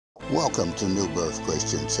Welcome to New Birth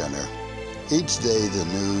Christian Center. Each day the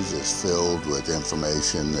news is filled with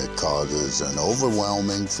information that causes an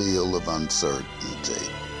overwhelming feel of uncertainty.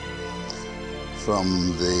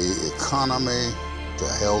 From the economy to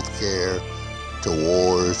healthcare to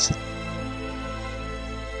wars,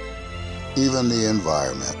 even the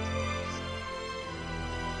environment.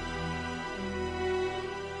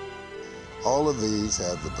 All of these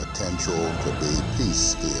have the potential to be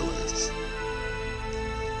peace stealers.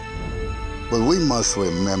 But we must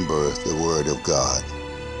remember the Word of God.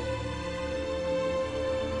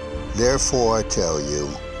 Therefore I tell you,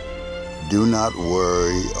 do not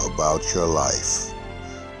worry about your life,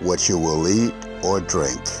 what you will eat or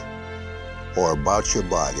drink, or about your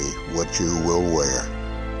body, what you will wear.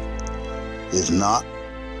 Is not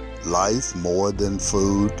life more than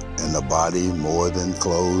food, and the body more than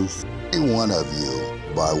clothes? Any one of you,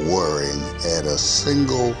 by worrying, add a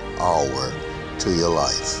single hour to your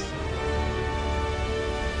life.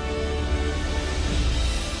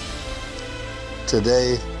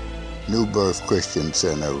 Today, New Birth Christian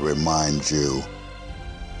Center reminds you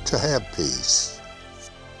to have peace.